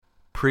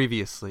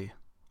Previously,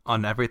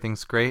 on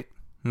Everything's Great,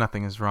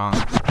 Nothing is Wrong.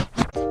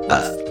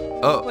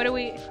 What are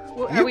we?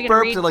 Are You we gonna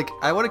burped read? like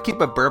I want to keep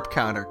a burp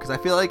counter because I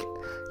feel like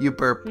you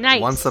burp Nice.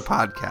 once a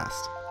podcast.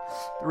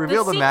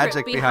 Reveal the secret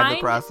magic behind the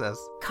behind- process.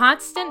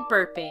 Constant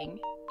burping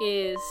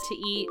is to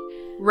eat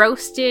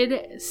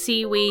roasted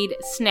seaweed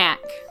snack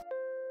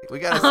We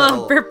gotta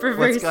settle burp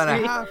what's gonna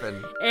anniversary.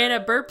 happen. and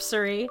a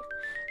burpsery.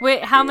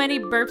 Wait, how many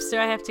burps do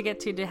I have to get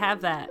to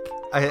have that?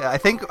 I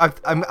think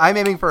I'm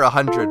aiming for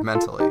 100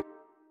 mentally.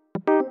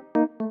 With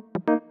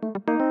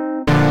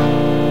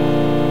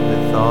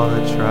all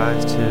that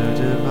tries to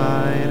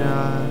divide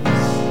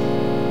us,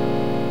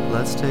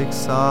 let's take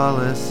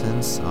solace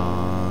in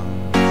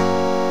song to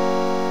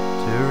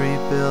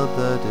rebuild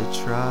the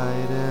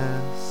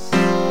detritus.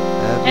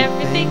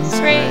 Everything's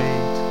great.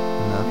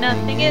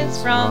 Nothing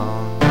is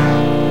wrong.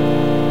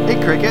 Hey,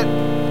 Cricket.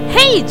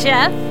 Hey,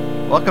 Jeff.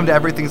 Welcome to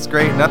Everything's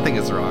Great, Nothing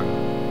is Wrong.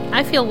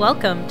 I feel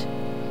welcomed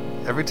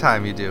Every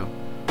time you do.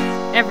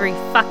 every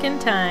fucking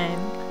time.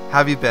 How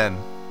have you been?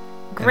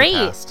 Great. In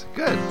the past?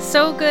 Good.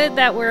 So good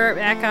that we're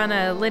back on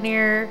a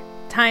linear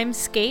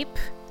timescape.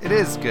 It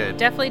is good.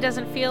 Definitely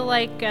doesn't feel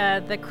like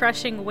the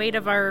crushing weight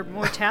of our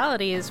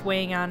mortality is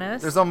weighing on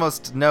us. There's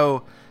almost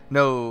no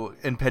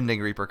impending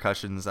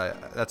repercussions.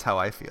 That's how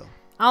I feel.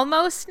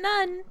 Almost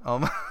none.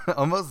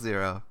 Almost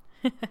zero.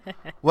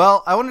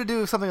 Well, I want to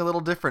do something a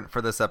little different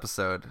for this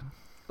episode.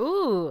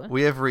 Ooh.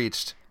 We have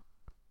reached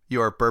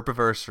your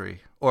burpiversary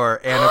or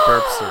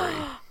anniversary.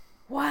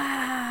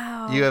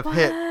 Wow. You have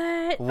hit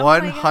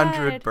What? 100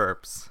 Oh my God.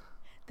 burps.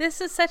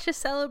 This is such a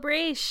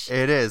celebration.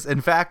 It is.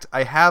 In fact,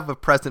 I have a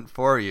present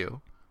for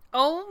you,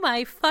 Oh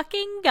my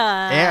fucking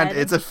God. and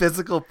it's a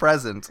physical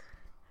present.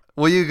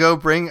 Will you go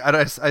bring?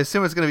 I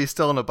assume it's going to be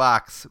still in a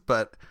box,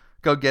 but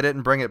go get it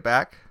and bring it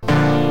back.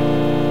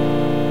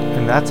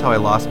 And that's how I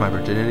lost my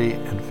virginity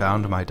and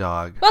found my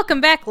dog.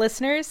 Welcome back,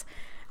 listeners.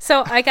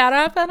 So I got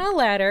up on a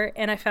ladder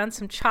and I found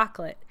some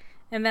chocolate.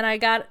 And then I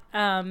got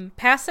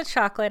past the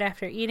chocolate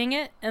after eating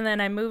it. And then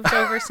I moved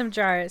over some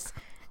jars.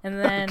 And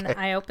then Okay.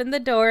 I opened the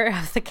door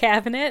of the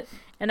cabinet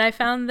and I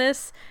found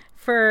this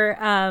for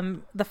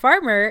the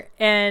farmer,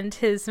 and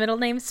his middle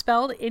name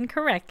spelled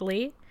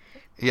incorrectly.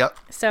 Yep.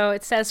 So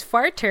it says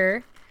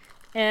Farter.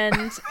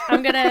 And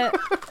I'm going to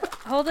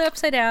hold it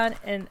upside down.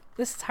 And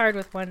this is hard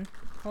with one.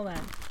 Hold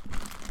on.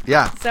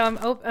 Yeah. So I'm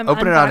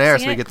Open it on air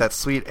so we it. get that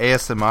sweet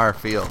ASMR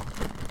feel.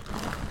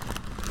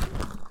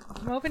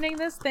 I'm opening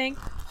this thing.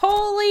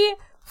 Holy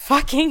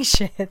fucking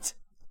shit.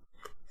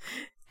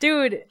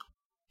 Dude,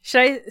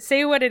 should I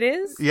say what it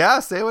is? Yeah,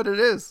 say what it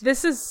is.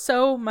 This is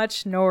so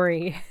much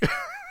nori.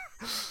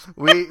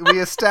 We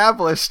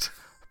established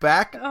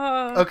back.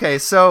 Oh. Okay,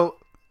 so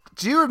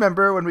do you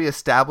remember when we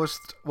established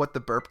what the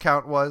burp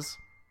count was?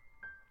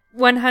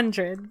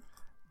 100.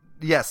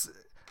 Yes,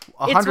 It's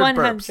 100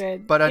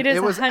 100. burps. But It is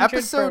it was 100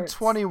 episode burps.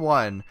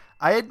 21.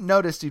 I had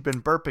noticed you'd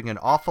been burping an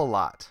awful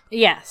lot.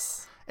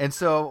 Yes. And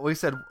so we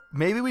said,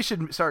 maybe we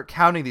should start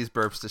counting these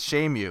burps to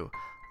shame you.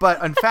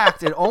 But in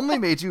fact, it only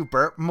made you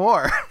burp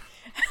more.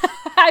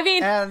 I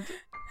mean, And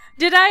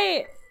did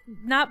I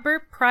not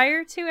burp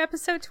prior to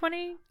episode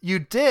 20? you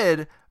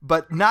did,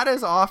 but not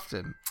as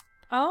often.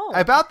 Oh.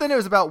 About then, it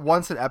was about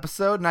once an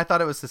episode, and I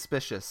thought it was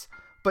suspicious.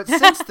 But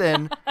since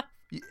then,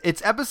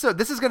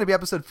 this is going to be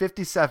episode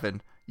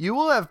 57. You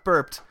will have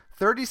burped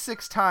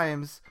 36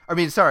 times.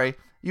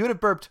 You would have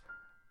burped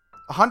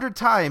 100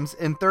 times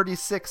in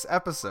 36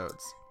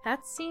 episodes.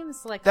 That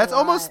seems like That's a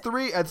lot. almost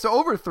 3. It's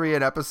over 3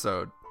 an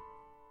episode.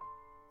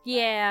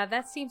 Yeah,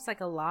 that seems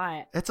like a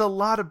lot. It's a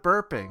lot of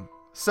burping.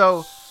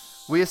 So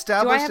we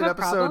established have in a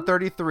episode problem?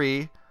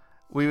 33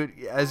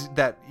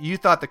 that you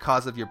thought the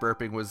cause of your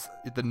burping was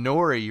the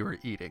nori you were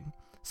eating.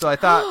 So I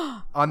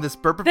thought on this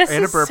burp This is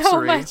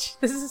anniversary,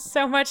 This is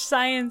so much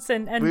science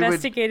and would-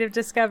 investigative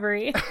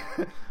discovery.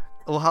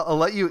 I'll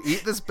let you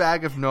eat this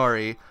bag of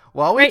nori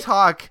while we Right.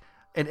 talk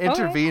and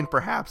intervene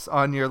perhaps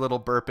on your little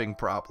burping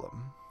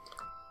problem.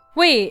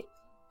 Wait,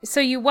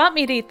 so you want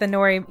me to eat the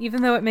nori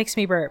even though it makes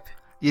me burp?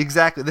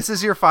 Exactly. This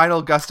is your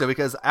final gusto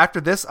because after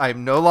this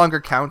I'm no longer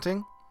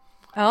counting.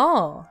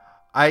 Oh.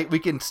 You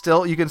can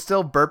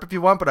still burp if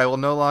you want, but I will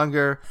no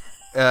longer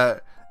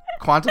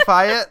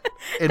quantify it.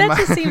 That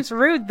just seems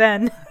rude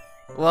then.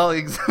 Well,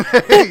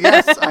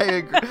 yes, I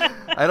agree.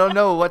 I don't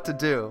know what to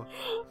do.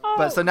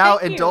 But so now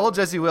thank you. indulge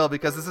as you will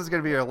because this is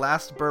going to be your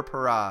last burp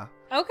hurrah.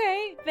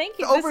 Okay, thank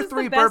you. Over This is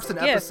 3 the best burps an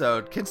gift.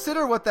 episode.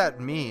 Consider what that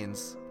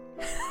means.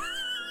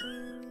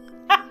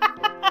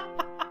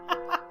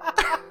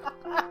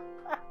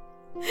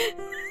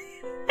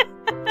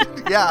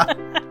 Yeah.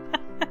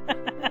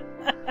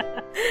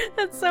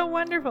 That's so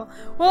wonderful.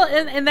 Well,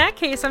 in that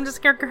case, I'm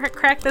just going to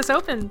crack this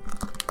open.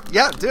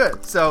 Yeah, do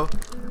it. So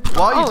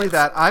while you do it's-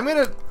 that,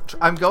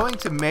 I'm going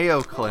to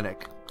Mayo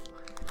Clinic.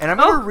 And I'm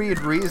going to Oh. read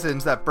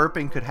reasons that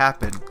burping could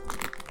happen.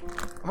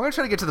 I'm going to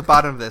try to get to the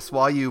bottom of this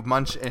while you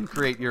munch and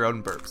create your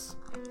own burps.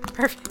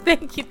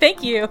 Perfect.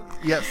 Thank you.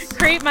 Yes.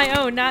 Create my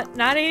own, not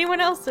anyone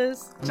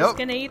else's. Just Nope.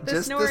 gonna eat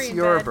this just nori this in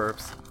your bed.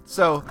 burps.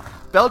 So,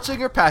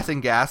 belching or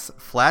passing gas,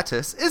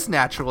 flatus, is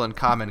natural and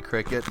common,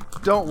 Cricket.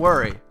 Don't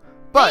worry.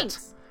 But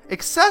Thanks.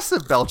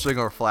 excessive belching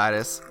or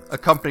flatus,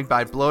 accompanied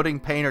by bloating,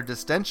 pain, or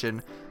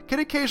distension, can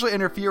occasionally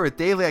interfere with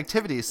daily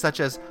activities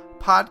such as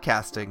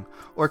podcasting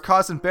or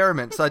cause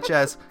impairment such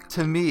as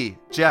to me,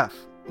 Jeff,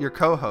 your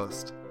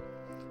co-host.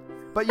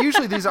 But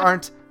usually these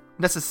aren't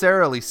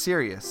necessarily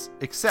serious,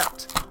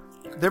 except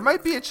there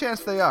might be a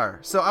chance they are.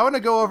 So I want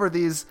to go over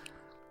these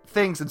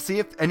things and see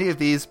if any of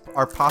these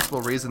are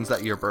possible reasons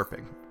that you're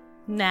burping.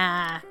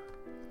 Nah.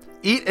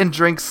 Eat and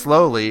drink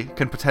slowly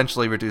can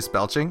potentially reduce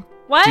belching.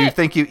 What? Do you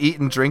think you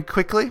eat and drink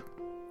quickly?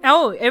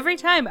 Oh, every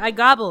time I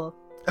gobble.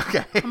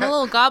 Okay. I'm a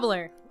little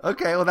gobbler.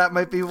 Okay, well that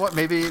might be what.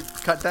 Maybe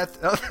cut that.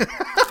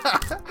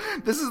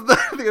 This is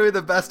gonna be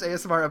the best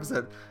ASMR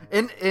episode.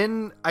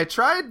 I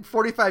tried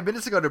 45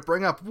 minutes ago to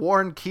bring up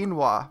warm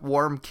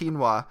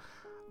quinoa,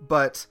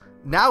 but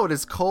now it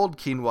is cold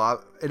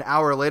quinoa an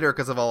hour later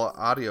because of all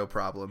audio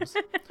problems.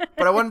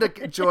 But I wanted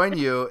to join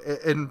you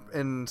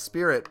in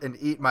spirit and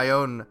eat my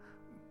own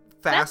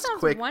fast,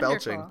 quick wonderful.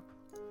 belching.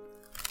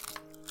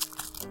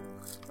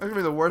 That's gonna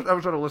be the worst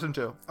episode to listen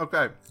to.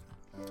 Okay,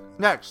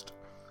 next.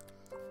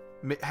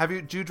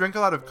 Do you drink a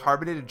lot of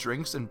carbonated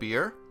drinks and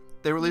beer?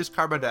 They release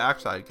carbon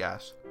dioxide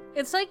gas.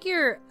 It's like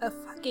you're a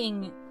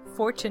fucking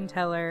fortune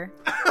teller.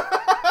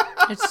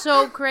 It's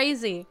so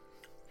crazy.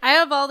 I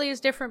have all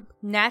these different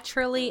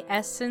naturally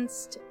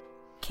essenced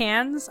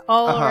cans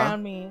all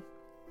around me.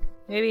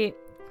 Maybe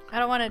I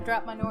don't want to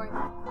drop my nori.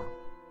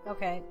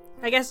 Okay.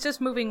 I guess just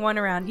moving one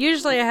around.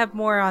 Usually I have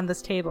more on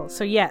this table,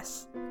 so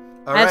yes.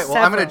 All right, well,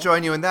 I'm going to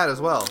join you in that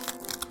as well.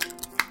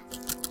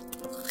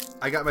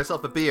 I got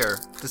myself a beer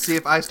to see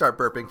if I start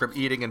burping from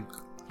eating and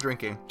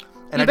drinking.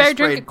 And You I better just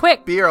drink sprayed it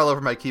quick. beer all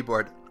over my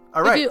keyboard.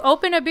 All right. If you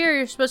open a beer,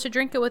 you're supposed to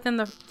drink it within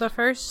the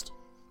first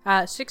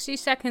 60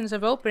 seconds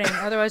of opening,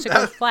 otherwise it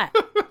goes flat.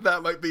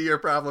 That might be your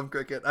problem,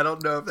 Cricket. I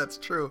don't know if that's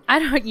true.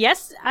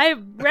 Yes, I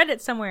read it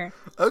somewhere.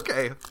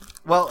 Okay.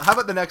 Well, how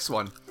about the next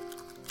one?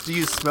 Do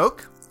you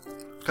smoke?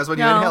 Because when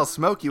you No. inhale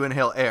smoke, you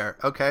inhale air.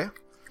 Okay.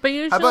 But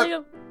usually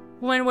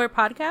when we're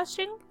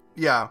podcasting,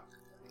 Yeah.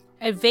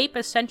 I vape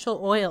essential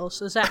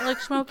oils. Is that like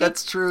smoking?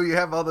 That's true. You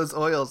have all those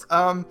oils.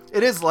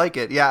 It is like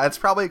it. Yeah, it's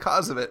probably a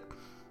cause of it.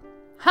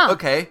 Huh.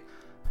 Okay.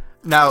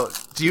 Now,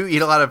 do you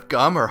eat a lot of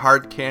gum or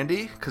hard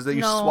candy? Because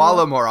you No.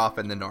 swallow more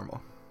often than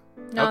normal.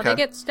 No, Okay. they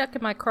get stuck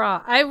in my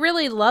craw. I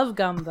really love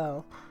gum,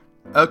 though.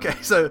 Okay,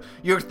 so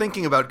you're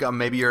thinking about gum.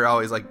 Maybe you're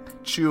always like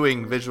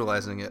chewing,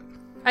 visualizing it.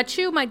 I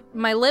chew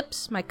my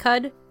lips, my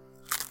cud.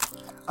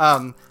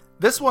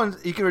 This one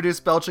you can reduce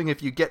belching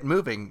if you get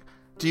moving.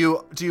 Do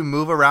you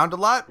move around a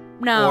lot?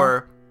 No.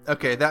 Or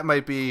okay, that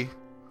might be,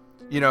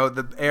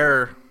 the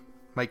air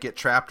might get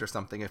trapped or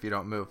something if you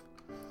don't move.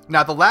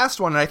 Now the last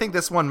one, and I think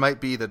this one might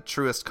be the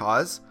truest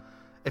cause.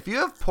 If you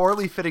have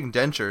poorly fitting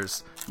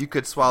dentures, you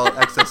could swallow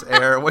excess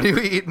air when you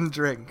eat and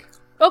drink.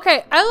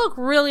 Okay, I look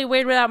really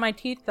weird without my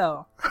teeth,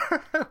 though.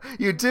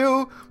 You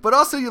do, but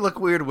also you look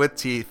weird with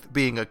teeth,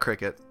 being a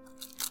cricket.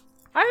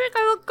 I think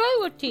I look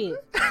good with teeth.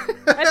 I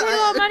paid a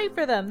lot of money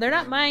for them. They're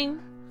not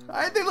mine.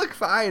 They look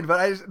fine,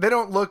 but they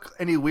don't look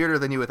any weirder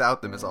than you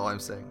without them, is all I'm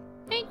saying.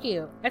 Thank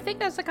you. I think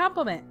that's a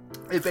compliment.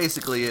 It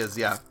basically is,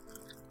 yeah.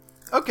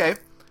 Okay.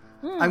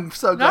 I'm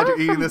so glad you're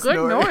eating this good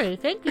nori. nori.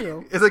 Thank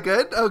you. Is it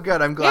good? Oh,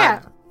 good. I'm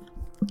glad.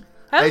 Yeah.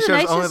 That was the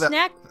shows only nicest the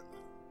snack.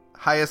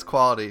 highest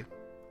quality.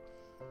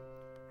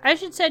 I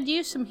should send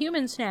you some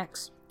human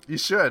snacks. You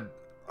should.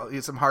 I'll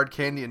eat some hard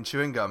candy and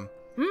chewing gum.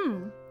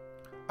 Mmm.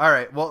 All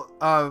right. Well,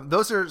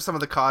 those are some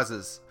of the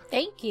causes.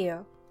 Thank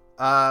you.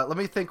 Let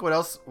me think what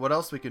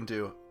else we can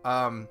do.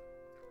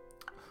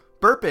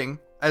 Burping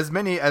as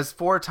many as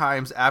 4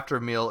 times after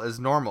a meal is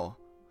normal.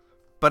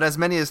 But as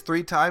many as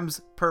 3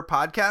 times per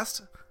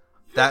podcast,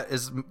 that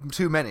is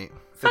too many.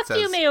 Fuck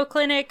you, Mayo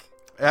Clinic.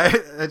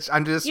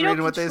 I'm just You reading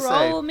don't what they say.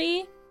 control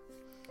me.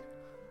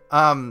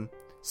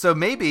 So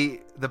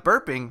maybe the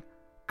burping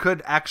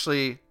could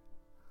actually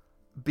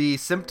be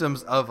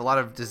symptoms of a lot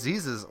of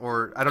diseases,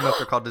 or I don't know if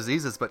they're called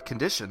diseases, but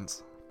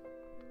conditions.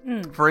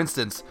 For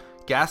instance,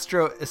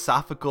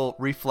 gastroesophageal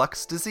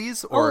reflux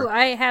disease, or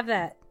I have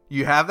that.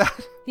 you have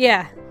that?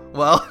 Yeah.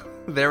 Well,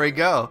 there we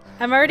go.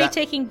 I'm already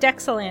taking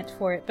Dexilant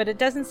for it, but it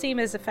doesn't seem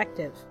as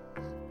effective.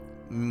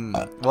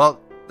 Well,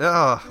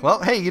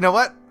 hey, you know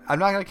what? I'm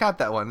not going to count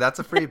that one. That's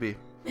a freebie.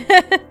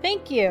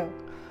 Thank you.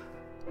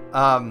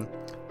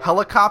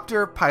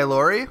 Helicobacter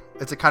pylori.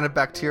 It's a kind of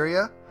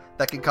bacteria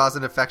that can cause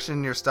an infection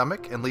in your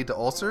stomach and lead to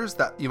ulcers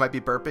that you might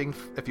be burping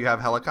if you have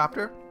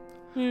helicobacter.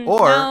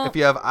 Or no. if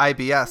you have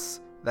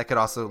IBS, that could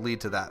also lead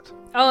to that.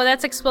 Oh,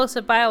 that's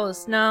explosive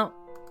bowels. No.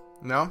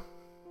 No?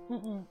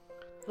 Lots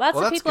Well,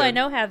 of that's people I good.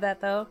 know have that,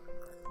 though.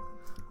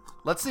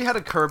 Let's see how to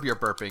curb your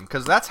burping,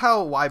 because that's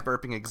why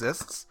burping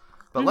exists.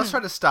 But let's try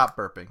to stop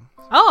burping.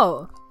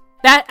 Oh.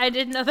 That I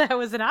didn't know that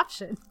was an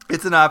option.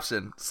 It's an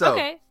option. So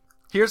Okay.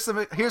 here's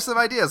some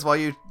ideas while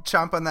you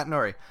chomp on that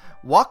nori.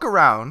 Walk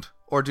around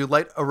or do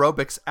light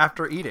aerobics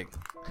after eating.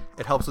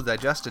 It helps with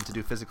digestion to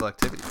do physical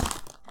activity.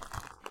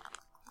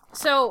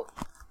 So,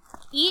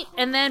 eat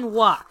and then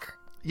walk.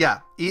 Yeah,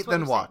 eat what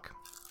then you're walk.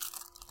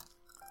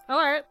 All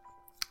right.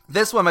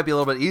 This one might be a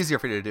little bit easier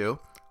for you to do.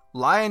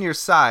 Lie on your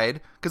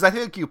side, because I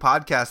think you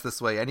podcast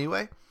this way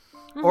anyway.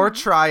 Or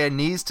try a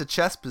knees to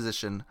chest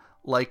position,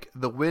 like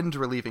the wind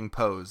relieving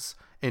pose,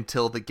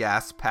 until the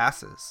gas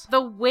passes.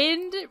 The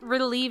wind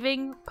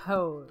relieving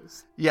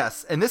pose.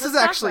 Yes, and this Let's is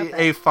talk actually about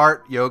that. a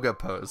fart yoga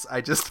pose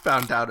I just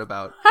found out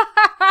about.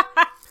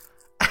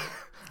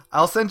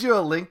 I'll send you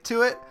a link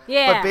to it.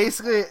 Yeah. But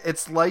basically,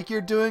 it's like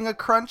you're doing a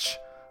crunch,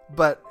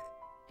 but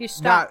You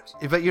stopped.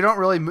 But you don't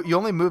really. You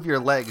only move your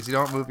legs. You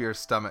don't move your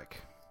stomach.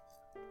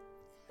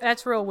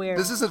 That's real weird.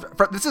 This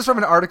is from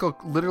an article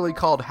literally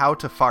called "How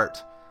to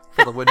Fart"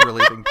 for the wind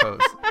relieving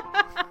pose,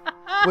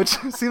 which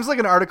seems like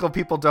an article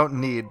people don't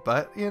need,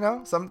 but you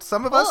know, some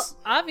of us,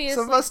 obviously,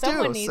 some of us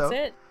someone do. needs So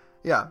it.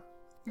 yeah,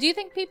 Do you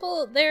think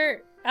people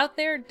out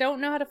there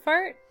don't know how to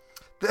fart?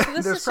 this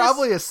there's is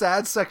probably a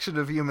sad section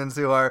of humans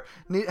who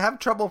have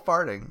trouble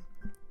farting.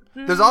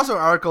 There's also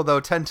an article though,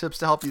 10 tips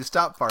to help you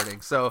stop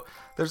farting. So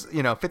there's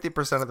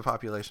 50% of the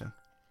population.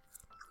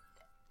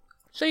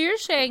 So you're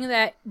saying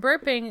that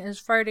burping is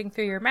farting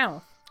through your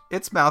mouth?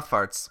 It's mouth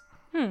farts.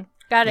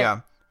 Got it.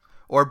 Yeah,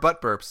 or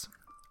butt burps.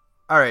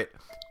 All right.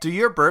 Do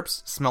your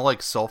burps smell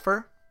like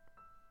sulfur?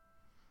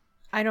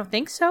 I don't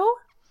think so.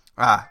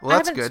 Ah, well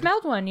that's I haven't good.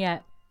 smelled one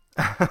yet.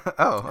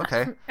 Oh,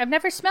 okay. I've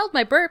never smelled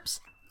my burps.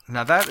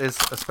 Now that is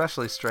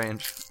especially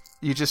strange.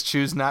 You just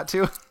choose not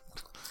to?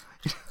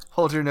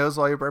 Hold your nose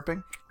while you're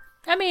burping?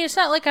 I mean, it's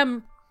not like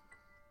I'm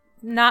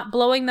not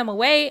blowing them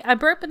away. I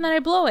burp and then I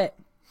blow it.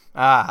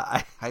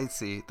 Ah, I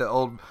see. The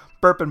old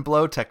burp and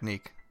blow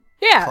technique.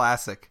 Yeah.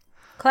 Classic.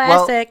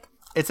 Classic.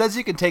 Well, it says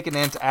you can take an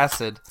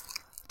antacid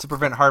to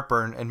prevent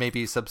heartburn and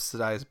maybe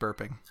subsidize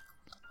burping.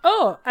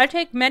 Oh, I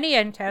take many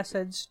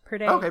antacids per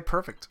day. Okay,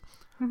 perfect.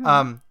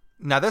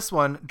 Now this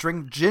one,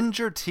 drink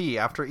ginger tea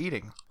after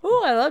eating.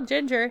 Ooh, I love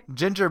ginger.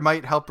 Ginger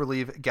might help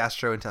relieve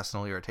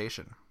gastrointestinal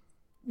irritation.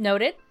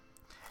 Noted.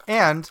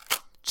 And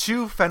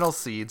chew fennel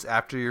seeds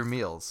after your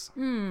meals.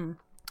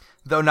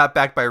 Though not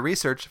backed by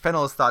research,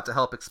 fennel is thought to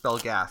help expel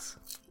gas.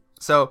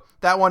 So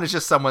that one is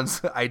just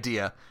someone's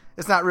idea.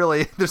 It's not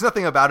really, there's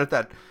nothing about it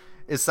that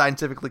is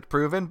scientifically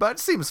proven, but it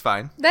seems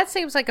fine. That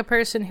seems like a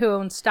person who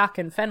owns stock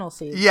in fennel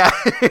seeds. Yeah,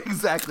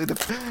 exactly.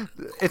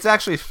 It's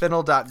actually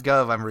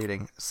fennel.gov I'm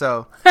reading.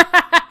 So,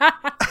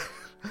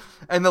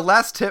 and the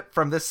last tip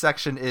from this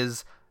section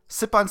is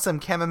sip on some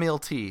chamomile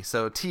tea.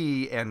 So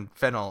tea and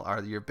fennel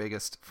are your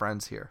biggest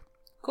friends here.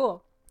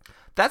 Cool.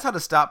 That's how to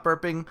stop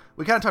burping.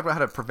 We kind of talked about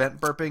how to prevent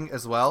burping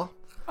as well.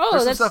 Oh,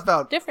 There's some that's stuff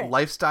about different.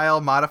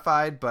 lifestyle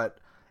modified, but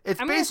it's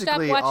I'm going to stop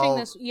basically watching all...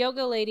 this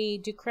yoga lady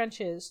do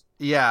crunches.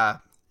 Yeah,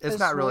 it's That's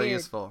not really weird.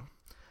 useful.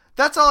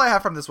 That's all I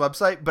have from this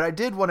website, but I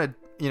did want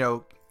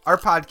to, our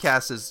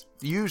podcast is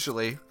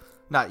usually,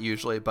 not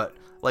usually, but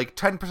like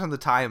 10% of the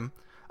time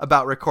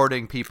about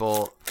recording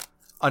people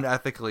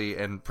unethically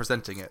and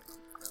presenting it.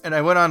 And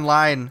I went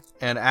online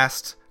and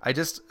asked, I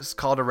just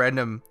called a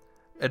random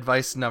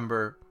advice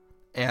number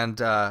and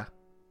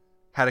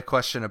had a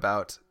question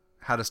about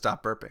how to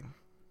stop burping.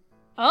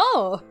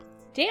 Oh,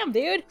 damn,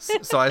 dude.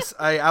 So I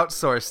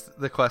outsourced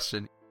the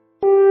question.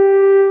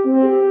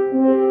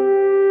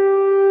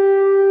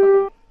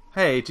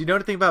 Hey, do you know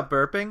anything about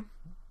burping?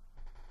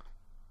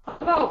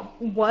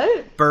 About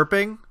what?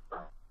 Burping?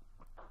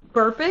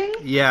 Burping?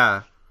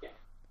 Yeah.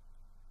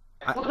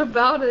 What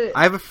about it?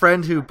 I have a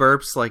friend who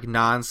burps like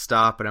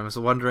nonstop, and I was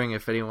wondering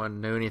if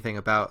anyone knew anything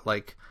about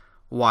like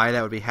why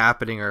that would be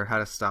happening or how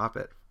to stop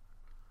it.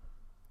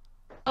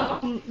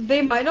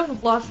 They might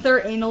have lost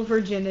their anal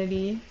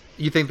virginity.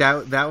 You think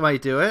that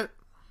might do it?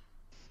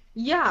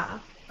 Yeah.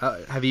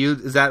 Have you?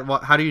 Is that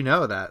what? How do you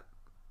know that?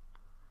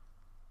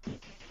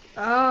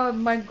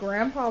 My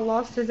grandpa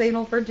lost his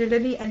anal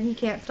virginity and he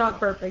can't stop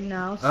burping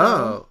now. So.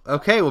 Oh,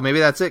 okay. Well, maybe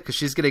that's it because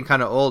she's getting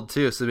kind of old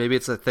too. So maybe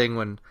it's a thing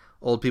when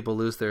old people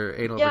lose their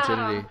anal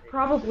virginity. Yeah,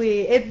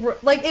 probably.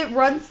 It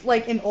runs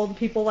like in old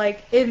people,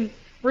 like in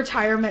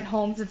retirement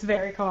homes. It's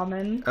very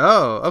common.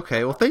 Oh,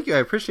 okay. Well, thank you. I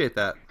appreciate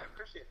that.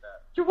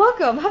 You're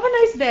welcome. Have a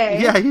nice day.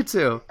 Yeah, you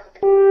too.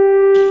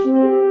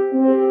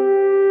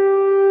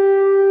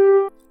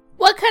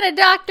 What kind of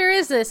doctor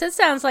is this? It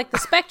sounds like the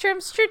Spectrum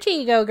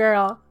Stratego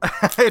girl.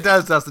 It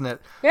does, doesn't it?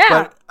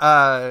 Yeah.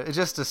 But it's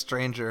just a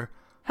stranger.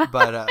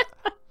 But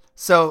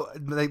so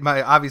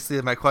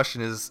my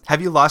question is,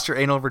 have you lost your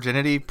anal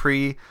virginity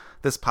pre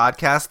this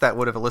podcast that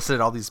would have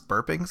elicited all these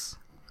burpings?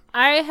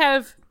 I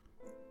have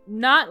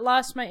not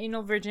lost my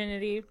anal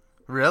virginity.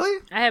 Really?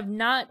 I have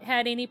not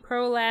had any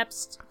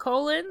prolapsed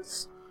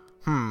colons.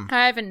 I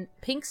haven't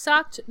pink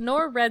socked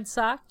nor red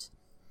socked.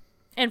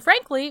 And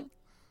frankly,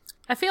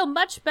 I feel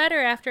much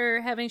better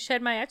after having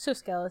shed my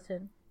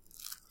exoskeleton.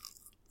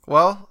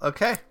 Well,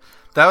 okay.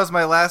 That was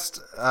my last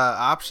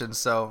option.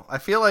 So I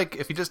feel like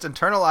if you just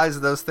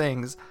internalize those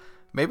things,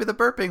 maybe the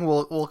burping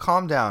will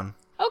calm down.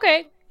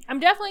 Okay. I'm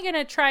definitely going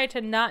to try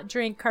to not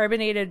drink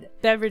carbonated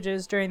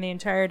beverages during the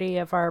entirety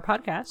of our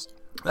podcast.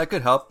 That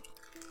could help.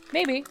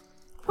 Maybe.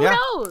 Who Yeah.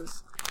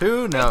 knows?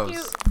 Who knows? Thank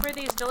you for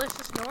these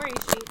delicious nori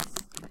sheets.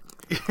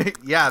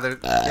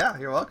 Yeah,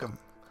 you're welcome.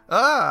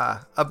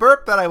 A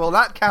burp that I will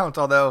not count,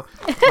 although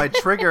my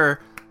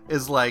trigger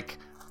is like,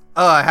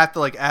 I have to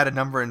like add a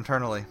number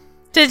internally.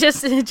 To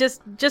just do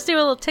a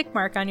little tick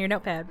mark on your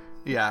notepad.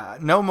 Yeah,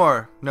 no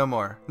more.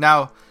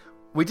 Now,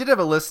 we did have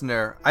a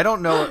listener. I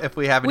don't know if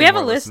we have any We have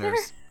more a listener?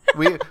 listeners.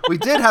 we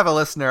did have a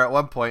listener at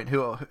one point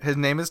who his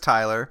name is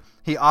Tyler.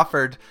 He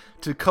offered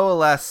to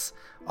coalesce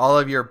all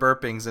of your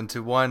burpings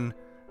into one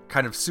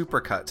kind of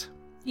supercut.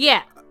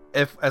 Yeah.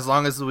 As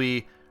long as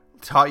we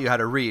taught you how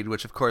to read,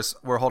 which of course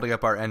we're holding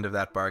up our end of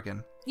that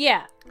bargain.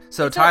 Yeah.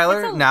 So it's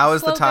Tyler, a now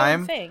is the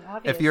slow-going time. thing,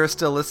 If you're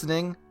still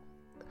listening,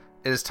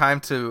 it is time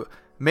to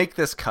make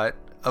this cut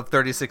of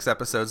 36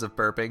 episodes of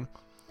burping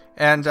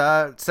and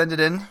send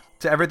it in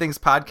to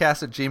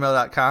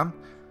everythingspodcast@gmail.com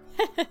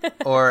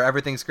or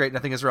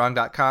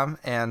everythingsgreatnothingiswrong.com,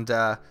 and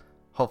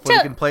hopefully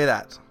we can play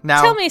that.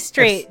 Now, tell me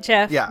straight,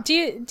 Jeff. Yeah. Do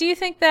you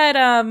think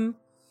that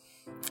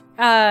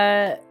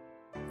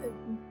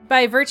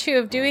by virtue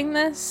of doing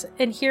this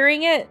and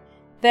hearing it,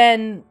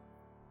 then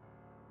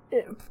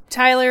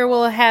Tyler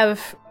will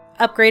have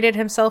upgraded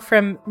himself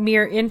from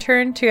mere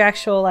intern to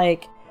actual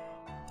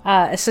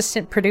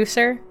assistant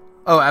producer?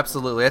 Oh,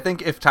 absolutely. I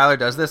think if Tyler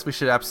does this, we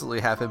should absolutely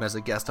have him as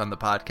a guest on the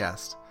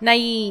podcast.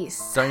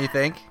 Nice. Don't you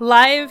think?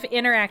 Live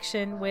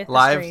interaction with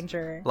a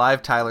stranger.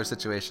 Live Tyler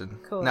situation.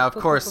 Cool. Now, of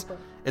Cool. course,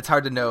 it's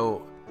hard to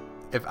know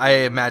if I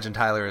imagine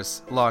Tyler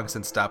has long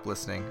since stopped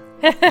listening.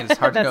 And it's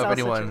hard to know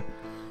if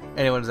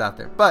anyone's out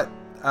there. But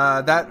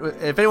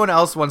if anyone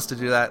else wants to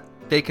do that,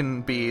 they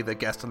can be the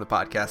guest on the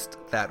podcast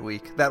that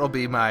week. That'll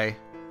be my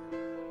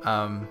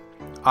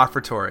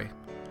offertory.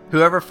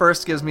 Whoever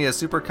first gives me a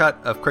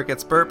supercut of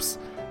Cricket's burps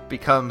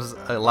becomes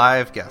a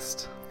live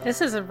guest. This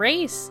is a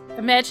race.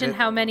 Imagine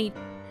how many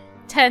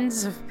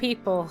tens of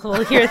people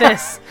will hear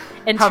this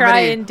and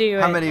and do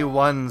it. How many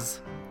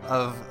ones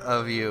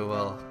of you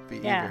will be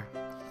eager?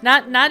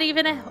 Not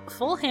even a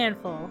full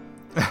handful.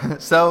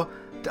 So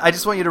I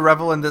just want you to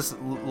revel in this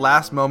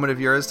last moment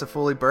of yours to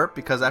fully burp,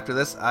 because after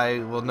this I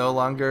will no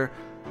longer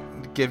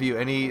give you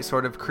any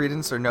sort of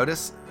credence or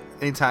notice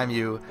anytime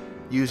you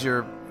use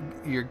your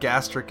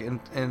gastric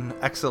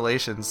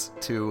exhalations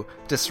to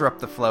disrupt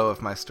the flow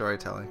of my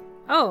storytelling.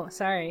 Oh,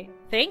 sorry.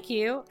 Thank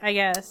you, I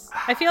guess.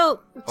 I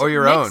feel or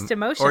your mixed own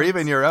emotions. or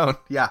even your own.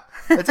 Yeah,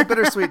 it's a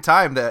bittersweet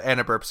time, the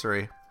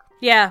Anaburpsery.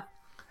 Yeah.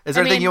 Is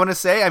there anything you want to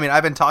say? I mean,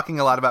 I've been talking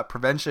a lot about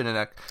prevention,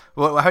 and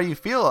how do you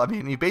feel? I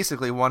mean, you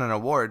basically won an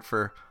award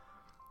for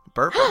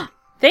burping.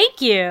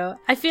 Thank you.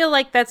 I feel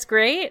like that's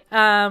great.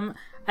 I'm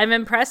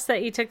impressed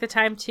that you took the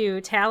time to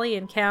tally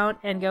and count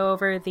and go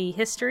over the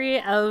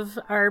history of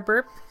our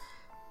burpometer.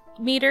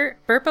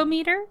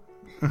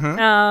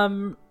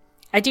 Mm-hmm.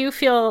 I do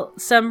feel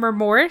some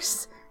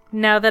remorse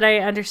now that I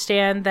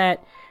understand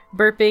that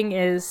burping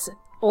is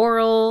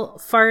oral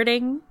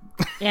farting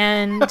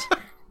and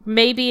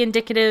may be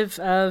indicative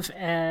of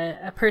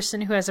a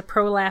person who has a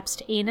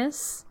prolapsed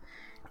anus,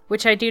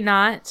 which I do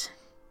not.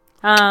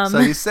 So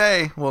you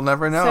say. We'll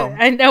never know.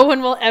 No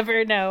one will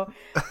ever know.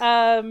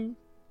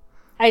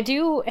 I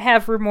do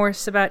have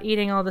remorse about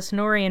eating all this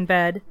nori in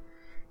bed,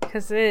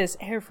 because it is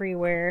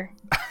everywhere.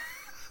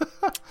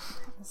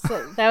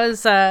 So that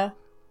was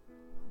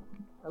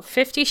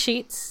 50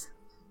 sheets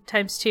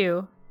times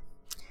 2.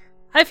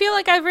 I feel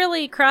like I've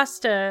really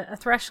crossed a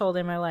threshold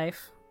in my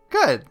life.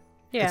 Good.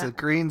 Yeah. It's a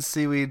green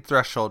seaweed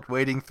threshold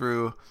wading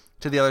through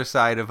to the other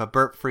side of a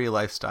burp-free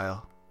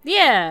lifestyle.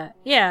 Yeah.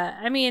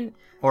 I mean...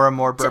 Or a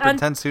more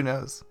burp-intense, who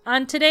knows?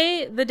 On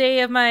today, the day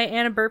of my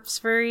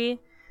Anaburpsery,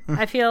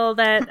 I feel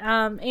that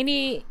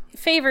any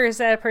favors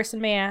that a person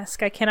may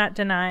ask, I cannot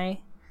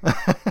deny.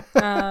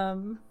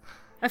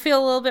 I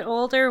feel a little bit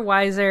older,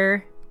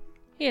 wiser,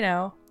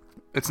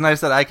 It's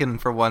nice that I can,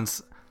 for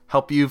once,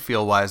 help you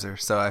feel wiser.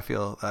 So I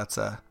feel that's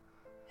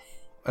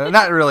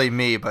not really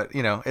me, but,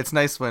 it's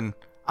nice when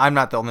I'm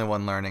not the only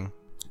one learning.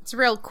 It's a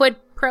real quid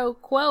pro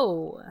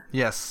quo.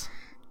 Yes.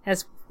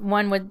 As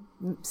one would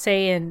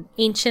say in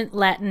ancient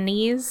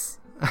Latinese.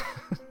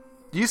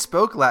 You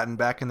spoke Latin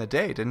back in the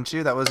day, didn't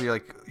you? That was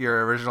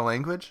your original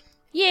language?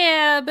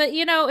 Yeah, but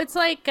it's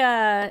like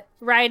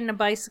riding a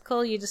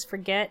bicycle. You just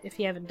forget if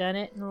you haven't done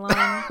it in a long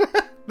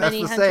That's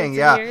many the saying, of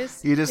yeah.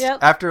 years. You just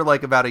after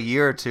about a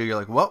year or two, you're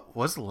like, "What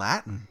was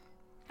Latin?"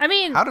 I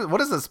mean,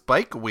 what is this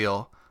bike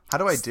wheel? How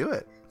do I do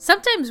it?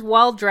 Sometimes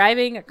while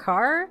driving a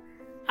car,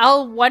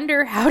 I'll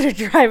wonder how to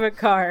drive a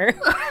car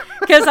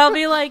because I'll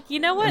be like, you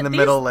know what? In the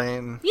middle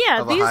lane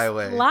of a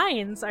highway. These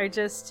lines are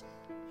just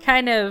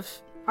kind of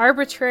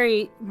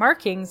arbitrary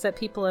markings that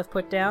people have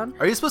put down.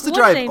 Are you supposed to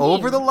drive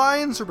over the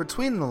lines or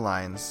between the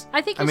lines?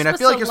 I think I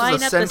feel like you're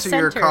supposed to center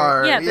your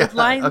car. Yeah, the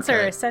lines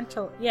are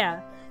essential.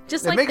 Yeah,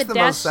 just like makes the the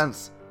most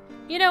sense.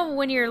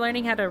 When you're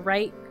learning how to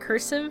write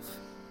cursive.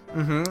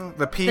 Mm-hmm.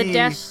 The P. The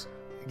dash.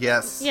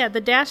 Yes. Yeah, the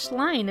dashed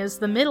line is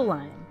the middle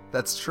line.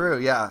 That's true.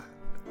 Yeah.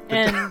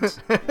 And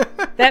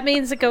that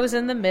means it goes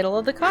in the middle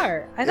of the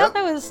car. I thought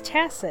that was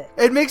tacit.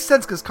 It makes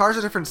sense because cars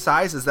are different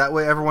sizes. That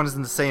way, everyone is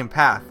in the same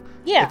path.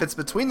 Yeah. If it's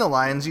between the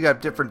lines, you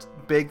got different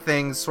big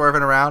things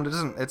swerving around.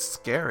 It's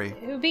scary.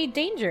 It would be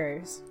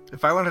dangerous.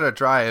 If I wanted to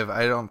drive,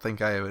 I don't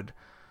think I would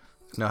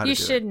know how to You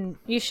do it. shouldn't.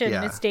 You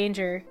shouldn't. Yeah. It's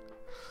danger.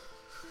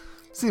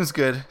 Seems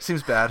good.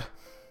 Seems bad.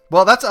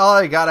 Well, that's all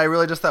I got. I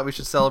really just thought we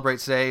should celebrate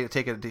today.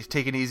 Take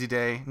an easy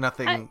day.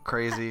 Nothing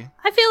crazy.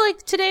 I feel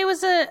like today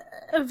was a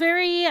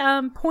very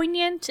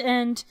poignant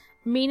and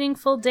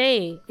meaningful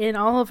day in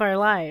all of our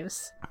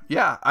lives.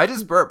 Yeah, I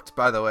just burped,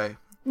 by the way.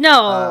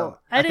 No,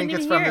 I think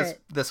didn't it's even from hear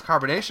it. this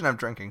carbonation I'm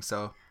drinking,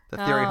 so the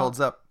theory Oh. holds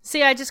up.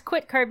 See, I just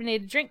quit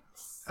carbonated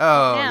drinks.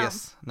 Oh, now.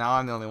 yes. Now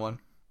I'm the only one.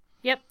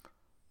 Yep.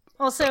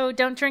 Also,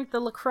 don't drink the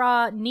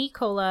LaCroix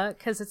Nicola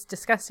because it's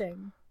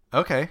disgusting.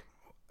 Okay.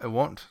 I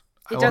won't.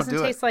 It won't doesn't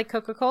do taste like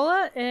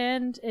Coca-Cola,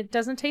 and it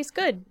doesn't taste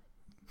good.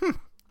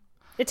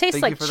 It tastes Thank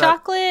you like for that.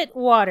 chocolate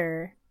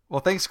water. Well,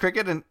 thanks,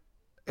 Cricket, and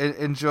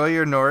enjoy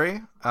your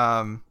nori.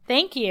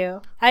 Thank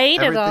you. I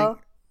ate it all.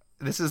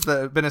 This has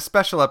been a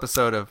special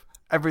episode of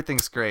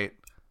Everything's Great.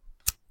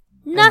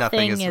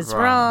 Nothing is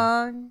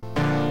wrong.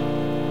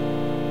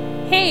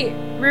 Hey,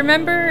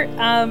 remember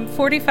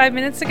 45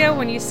 minutes ago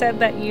when you said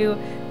that you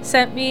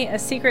sent me a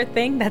secret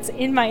thing that's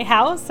in my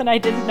house and I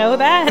didn't know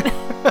that?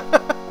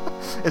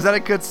 Is that a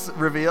good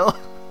reveal?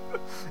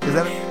 Is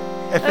that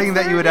a thing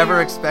that you would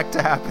ever expect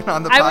to happen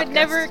on the podcast? I would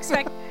never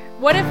expect.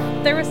 What if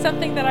there was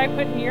something that I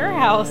put in your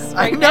house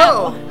right I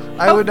know. now?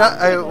 I would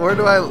not. Where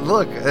do I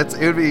look?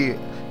 It would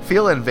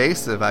feel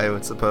invasive, I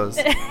would suppose.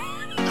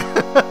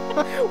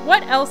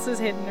 What else is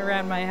hidden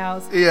around my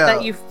house Yeah.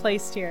 that you've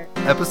placed here?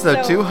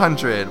 Episode So-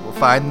 200. We'll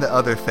find the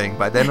other thing.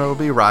 By then it'll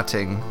be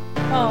rotting.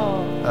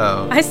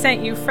 Oh, I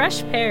sent you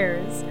fresh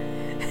pears.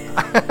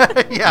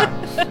 Yeah.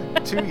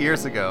 2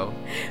 years ago.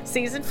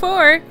 Season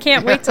 4.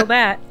 Can't wait till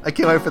that. I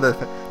can't wait for the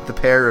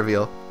pair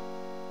reveal.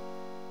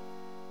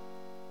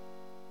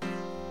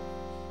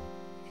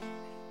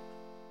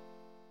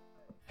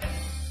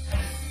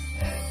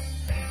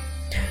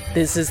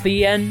 This is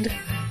the end.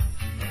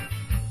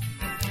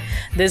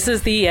 This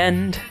is the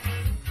end.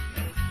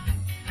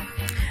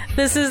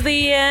 This is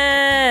the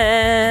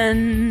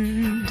end.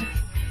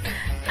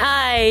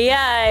 Aye,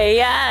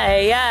 aye,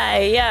 aye,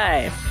 aye,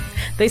 aye.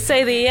 They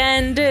say the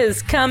end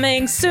is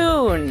coming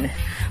soon.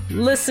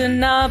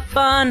 Listen up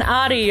on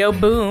Audio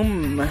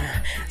Boom.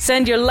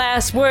 Send your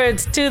last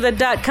words to the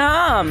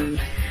 .com.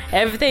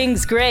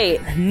 Everything's great.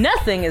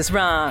 Nothing is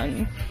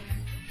wrong.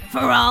 For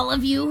all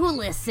of you who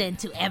listen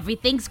to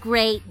Everything's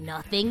Great,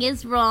 Nothing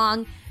is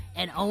Wrong,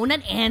 and own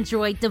an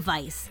Android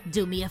device,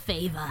 do me a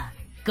favor.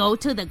 Go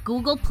to the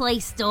Google Play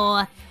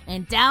Store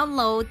and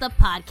download the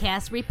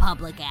Podcast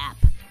Republic app.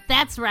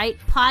 That's right,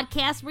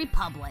 Podcast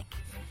Republic.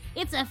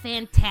 It's a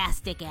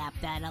fantastic app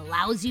that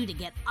allows you to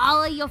get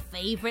all of your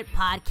favorite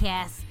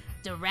podcasts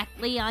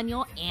directly on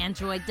your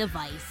Android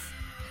device.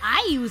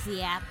 I use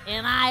the app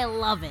and I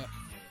love it.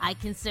 I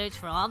can search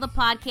for all the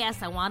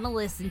podcasts I want to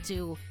listen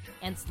to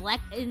and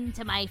select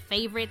into my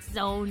favorites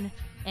zone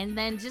and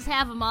then just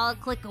have them all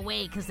click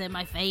away because they're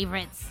my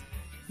favorites.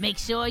 Make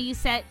sure you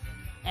set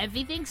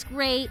Everything's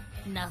Great,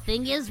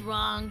 Nothing is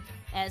Wrong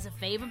as a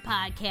favorite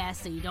podcast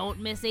so you don't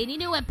miss any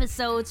new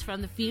episodes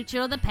from the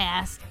future or the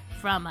past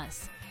from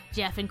us,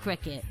 Jeff and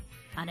Cricket,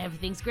 on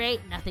Everything's Great,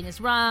 Nothing is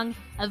Wrong,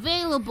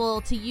 available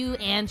to you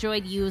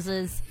Android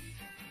users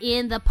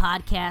in the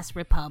Podcast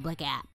Republic app.